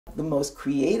The most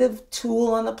creative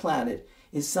tool on the planet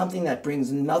is something that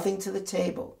brings nothing to the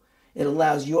table. It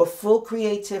allows your full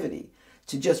creativity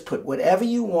to just put whatever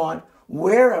you want,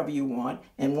 wherever you want,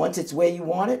 and once it's where you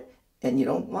want it, and you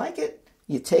don't like it,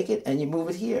 you take it and you move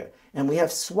it here. And we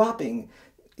have swapping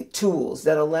tools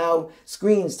that allow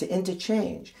screens to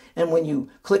interchange. And when you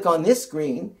click on this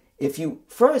screen, if you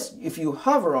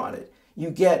hover on it,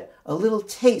 you get a little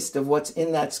taste of what's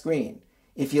in that screen.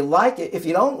 If you like it, if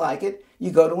you don't like it,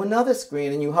 you go to another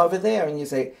screen and you hover there and you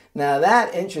say, now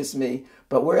that interests me.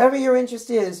 But wherever your interest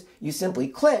is, you simply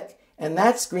click and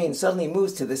that screen suddenly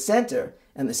moves to the center,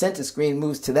 and the center screen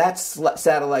moves to that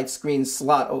satellite screen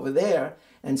slot over there,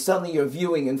 and suddenly you're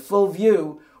viewing in full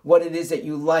view what it is that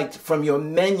you liked from your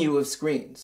menu of screens.